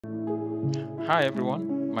Hi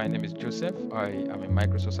everyone, my name is Joseph. I am a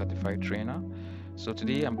Microsoft certified trainer. So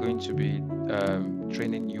today I'm going to be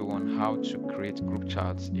training you on how to create group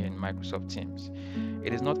chats in Microsoft Teams.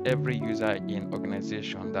 It is not every user in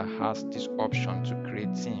organization that has this option to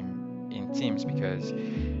create team in Teams because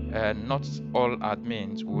not all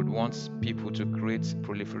admins would want people to create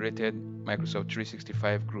proliferated Microsoft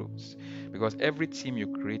 365 groups because every team you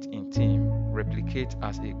create in Team replicates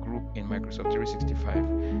as a group in Microsoft 365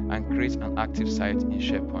 and creates an active site in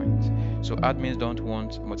SharePoint. So admins don't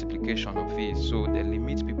want multiplication of these, so they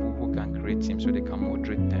limit people who can create teams so they can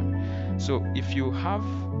moderate them. So if you have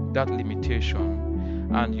that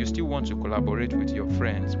limitation and you still want to collaborate with your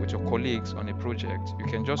friends, with your colleagues on a project, you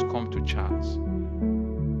can just come to chats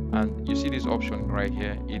and you see this option right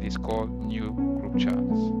here. It is called new group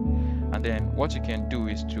chats, and then what you can do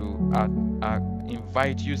is to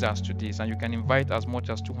invite users to this, and you can invite as much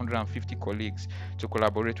as 250 colleagues to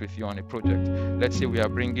collaborate with you on a project. Let's say we are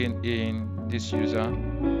bringing in this user.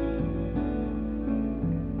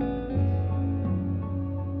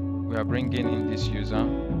 We are bringing in this user.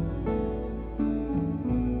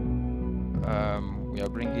 We are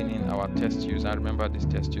bringing in our test user. Remember this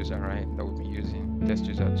test user, right? That we'll be using test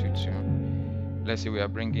user 22. Let's say we are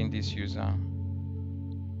bringing this user.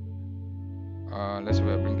 Let's say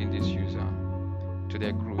we are bringing this user to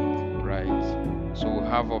their group, right? So we'll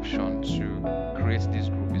have option to create this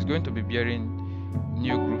group. It's going to be bearing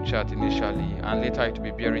new group chat initially, and later it will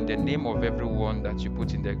be bearing the name of everyone that you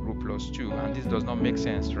put in the group plus 2, and this does not make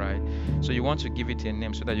sense, right? So you want to give it a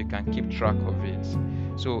name so that you can keep track of it.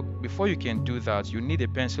 So before you can do that, you need a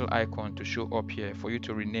pencil icon to show up here for you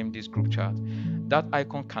to rename this group chat. That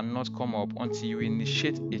icon cannot come up until you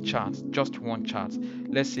initiate a chat, just one chat.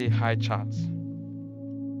 Let's say hi chat,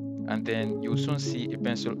 and then you'll soon see a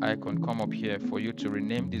pencil icon come up here for you to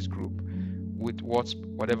rename this group with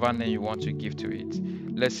whatever name you want to give to it.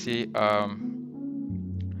 Let's say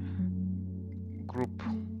group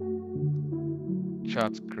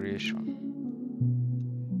chat creation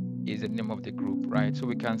is the name of the group, right? So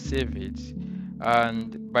we can save it,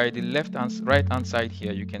 and by the right hand side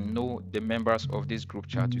here you can know the members of this group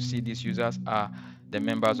chat. You see these users are the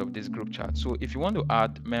members of this group chat. So if you want to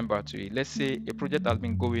add member to it, let's say a project has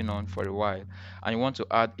been going on for a while and you want to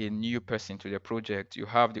add a new person to the project, you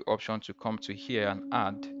have the option to come to here and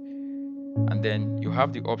add, and then you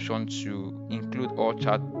have the option to include all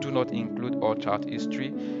chat. Do not include all chat history.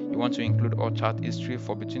 You want to include all chat history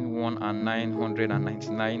for between 1 and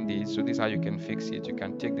 999 days. So this is how you can fix it. You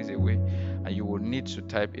can take this away, and you will need to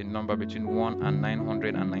type a number between 1 and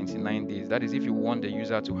 999 days. That is if you want the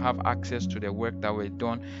user to have access to the work that were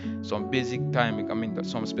done some basic time,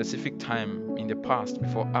 some specific time in the past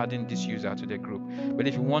before adding this user to the group. But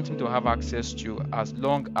if you want him to have access to as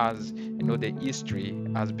long as the history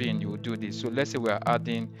has been, you will do this. So let's say we are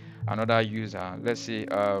adding another user. Let's say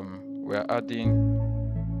we are adding,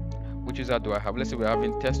 which user do I have? Let's say we're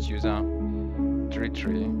having test user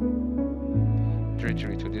 33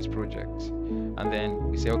 to this project, and then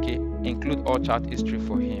we say okay, include all chat history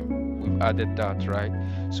for him. We've added that, right?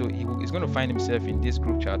 So he's going to find himself in this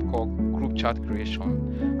group chat called group chat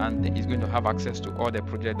creation, and he's going to have access to all the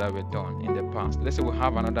projects that were done in the past. Let's say we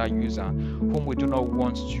have another user whom we do not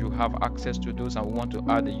want to have access to those, and we want to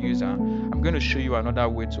add a user. I'm going to show you another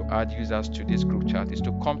way to add users to this group chat is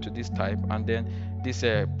to come to this type, and then this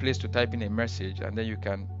place to type in a message, and then you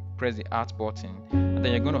can press the add button, and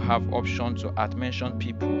then you're going to have option to add mention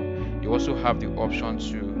people. You also have the option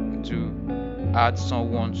to add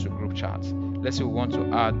someone to group chat. Let's say we want to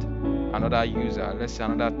add another user. Let's say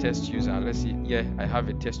another test user. Let's see, yeah, I have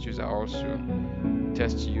a test user also.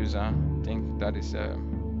 Test user, I think that is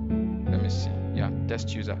let me see, yeah,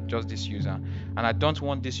 test user, just this user. And I don't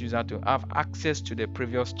want this user to have access to the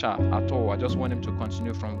previous chat at all. I just want him to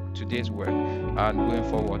continue from today's work and going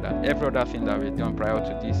forward, that every other thing that we've done prior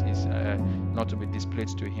to this is not to be displayed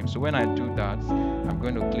to him. So when I do that, I'm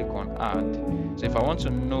going to click on add. So if I want to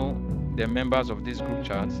know the members of this group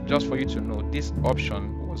chat, just for you to know, this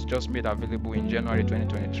option was just made available in January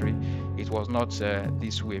 2023. It was not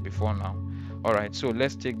this way before now. All right, so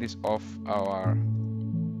let's take this off our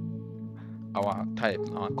type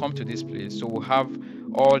now and come to this place. So we'll have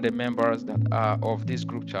all the members that are of this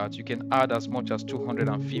group chat. You can add as much as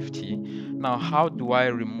 250. Now, how do I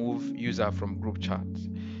remove user from group chat?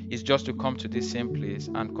 It's just to come to this same place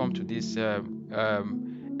and come to this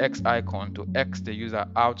X icon to X the user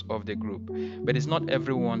out of the group. But it's not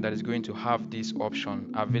everyone that is going to have this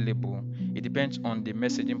option available. It depends on the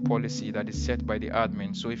messaging policy that is set by the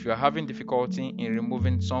admin. So if you are having difficulty in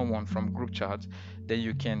removing someone from group chat, then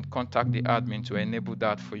you can contact the admin to enable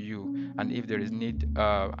that for you. And if there is need,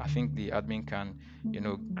 I think the admin can,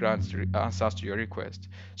 grant answers to your request.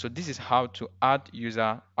 So this is how to add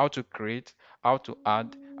user, how to create, how to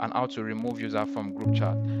add, and how to remove user from group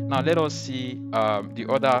chat. Now let us see the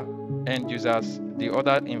other end users, the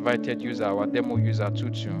other invited user, our demo user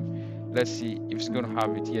Tutu. Let's see if it's going to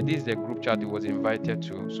have it here. This is the group chat it was invited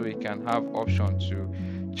to, so it can have option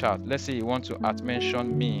to chat. Let's say you want to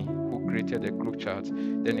mention me who created the group chat,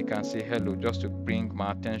 then you can say hello just to bring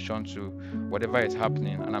my attention to whatever is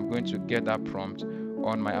happening, and I'm going to get that prompt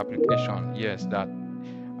on my application. Yes, that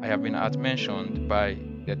I have been mentioned by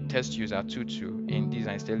the test user Tutu in this,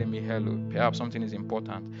 and it's telling me hello. Perhaps something is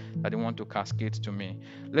important that they want to cascade to me.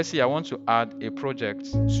 Let's say I want to add a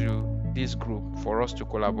project to this group for us to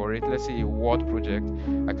collaborate. Let's say a Word project.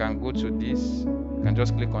 I can go to this, I can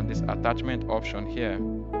just click on this attachment option here.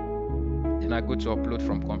 Then I go to upload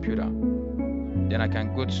from computer. Then I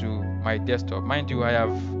can go to my desktop. Mind you, I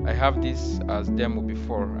have this as demo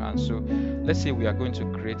before, and so let's say we are going to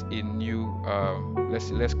create a new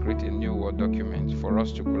let's create a new Word document for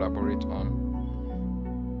us to collaborate on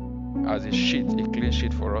as a sheet, a clean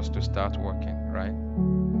sheet for us to start working, right?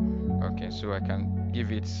 Okay, so I can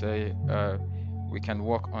give it, say we can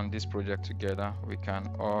work on this project together. We can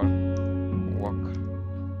all work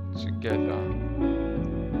together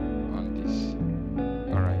on this.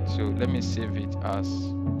 All right, so let me save it as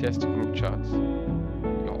test group chat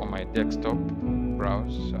on my desktop.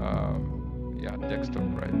 Browse, yeah, desktop,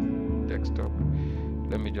 right? Desktop.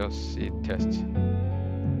 Let me just say test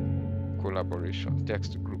collaboration,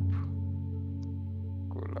 text group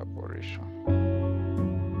collaboration.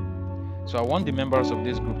 So I want the members of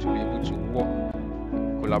this group to be able to work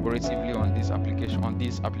collaboratively on this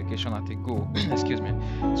application at a go. Excuse me.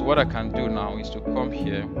 So what I can do now is to come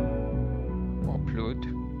here, upload,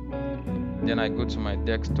 then I go to my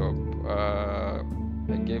desktop. I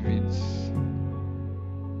gave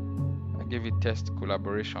it test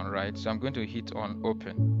collaboration, right? So I'm going to hit on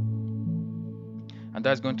open, and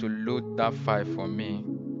that's going to load that file for me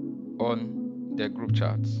on the group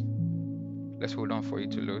chats. Let's hold on for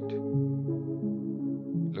it to load.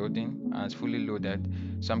 Loading, and it's fully loaded.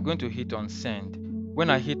 So I'm going to hit on send. When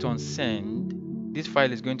I hit on send, this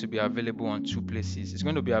file is going to be available on two places. It's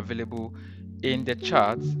going to be available in the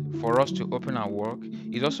chat for us to open and work.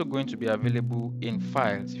 It's also going to be available in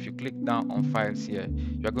files. If you click down on files here,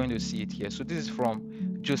 you're going to see it here. So this is from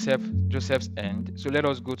Joseph's end. So let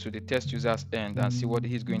us go to the test user's end and see what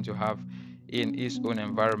he's going to have in his own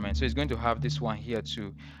environment. So he's going to have this one here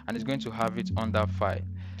too, and he's going to have it on that file.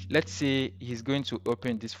 Let's say he's going to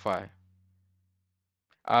open this file,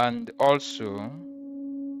 and also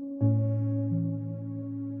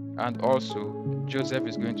Joseph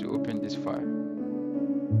is going to open this file.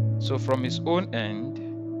 So from his own end,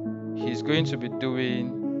 he's going to be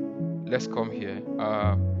doing, let's come here,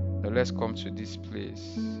 let's come to this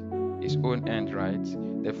place, his own end, right?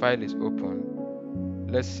 The file is open.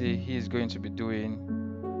 Let's say he's going to be doing,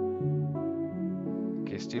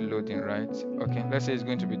 okay, still loading, right? Okay, let's say he's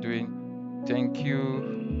going to be doing, thank you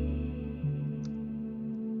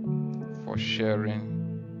for sharing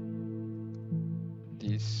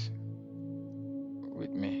this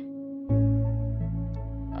with me.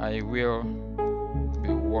 I will be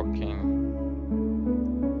working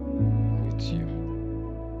with you.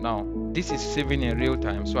 Now this is saving in real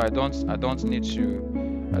time, so I don't need to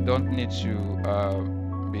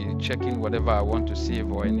be checking whatever I want to save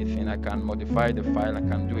or anything. I can modify the file, I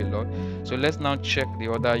can do a lot. So let's now check the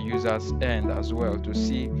other user's end as well to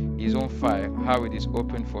see his own file, how it is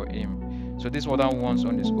open for him. So this other one's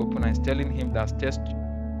on is open, and it's telling him that test,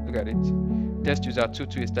 look at it, test user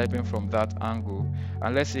 22 is typing from that angle.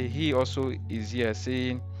 And let's say he also is here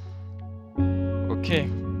saying, okay,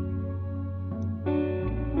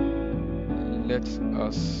 let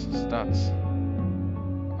us start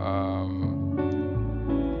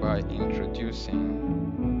by introducing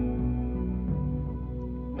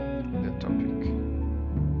the topic.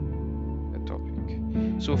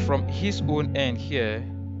 So from his own end here,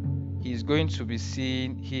 he's going to be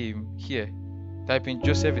seeing him here typing.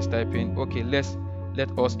 Joseph is typing, okay, let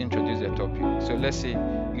us introduce the topic. So let's say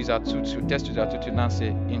test user 22 now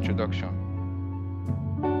say introduction,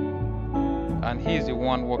 and he is the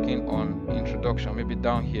one working on introduction. Maybe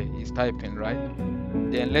down here he's typing, right?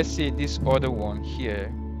 Then let's say this other one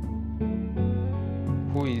here,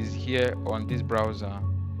 who is here on this browser,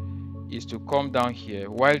 is to come down here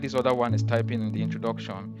while this other one is typing in the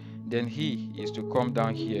introduction. Then he is to come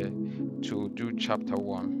down here to do chapter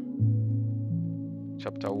 1.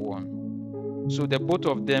 Chapter 1. So the both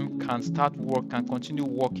of them can continue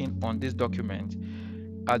working on this document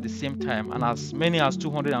at the same time, and as many as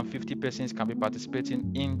 250 persons can be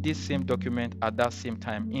participating in this same document at that same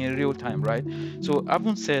time, in real time, right? So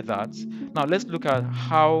having said that, now let's look at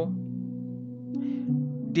how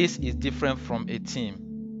this is different from a team,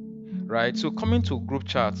 right? So coming to group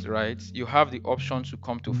chats, right, you have the option to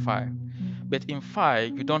come to file, but in file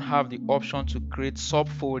you don't have the option to create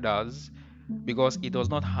subfolders because it does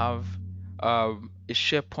not have a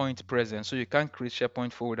SharePoint present, so you can't create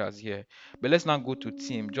SharePoint folders here. But let's now go to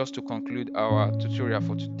team just to conclude our tutorial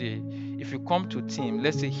for today. If you come to team,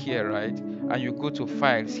 let's say here, right, and you go to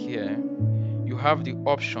files here, you have the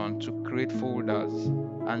option to create folders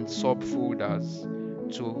and subfolders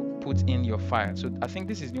to put in your file. So I think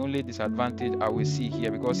this is the only disadvantage I will see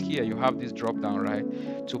here, because here you have this drop down, right,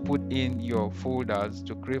 to put in your folders,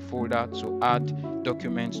 to create folder, to add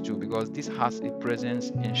documents to, because this has a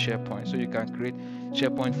presence in SharePoint. So you can create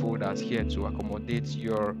SharePoint folders here to accommodate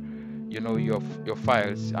your your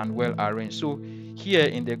files and well arranged. So here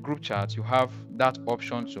in the group chat you have that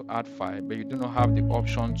option to add file, but you do not have the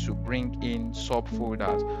option to bring in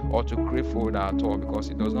subfolders or to create folder at all, because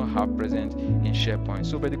it does not have present in SharePoint.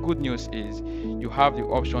 So but the good news is you have the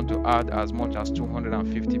option to add as much as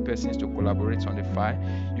 250 persons to collaborate on the file.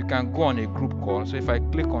 You can go on a group call. So if I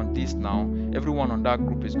click on this now, everyone on that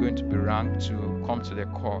group is going to be ranked to come to the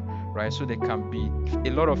call, right? So there can be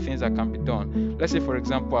a lot of things that can be done. Let's say for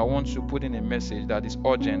example I want to put in a message that is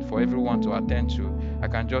urgent for everyone to attend to. I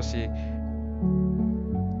can just say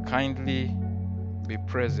kindly be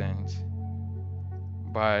present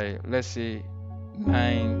by, let's say,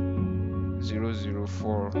 9000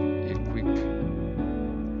 for a quick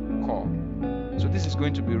call. So this is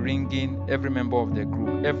going to be ringing every member of the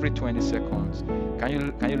group every 20 seconds. Can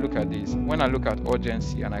you look at this? When I look at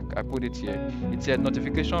urgency and I put it here, it said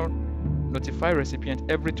notify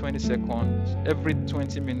recipient every 20 seconds, every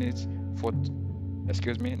 20 minutes for,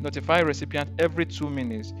 notify recipient every 2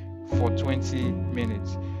 minutes for 20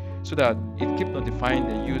 minutes, so that it keeps notifying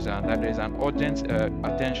the user that there is an urgent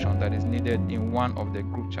attention that is needed in one of the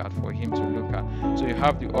group chat for him to look at. So you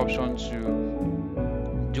have the option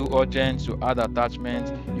to do urgent, to add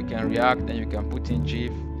attachments, you can react, and you can put in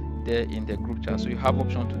GIF there in the group chat. So you have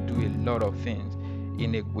option to do a lot of things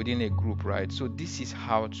within a group, right? So this is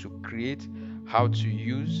how to create, how to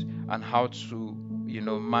use, and how to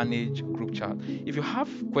manage group chat. If you have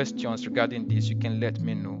questions regarding this, you can let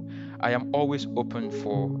me know. I am always open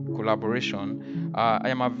for collaboration. I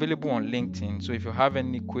am available on LinkedIn, so if you have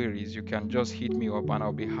any queries, you can just hit me up and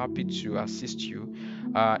I'll be happy to assist you.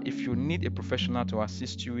 If you need a professional to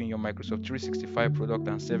assist you in your Microsoft 365 product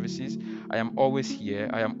and services, I am always here.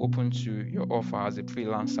 I am open to your offer as a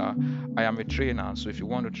freelancer. I am a trainer, so if you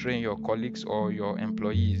want to train your colleagues or your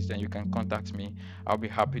employees, then you can contact me. I'll be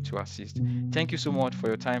happy to assist. Thank you so much for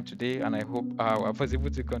your time today, and I hope I was able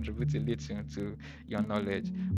to contribute a little to your knowledge.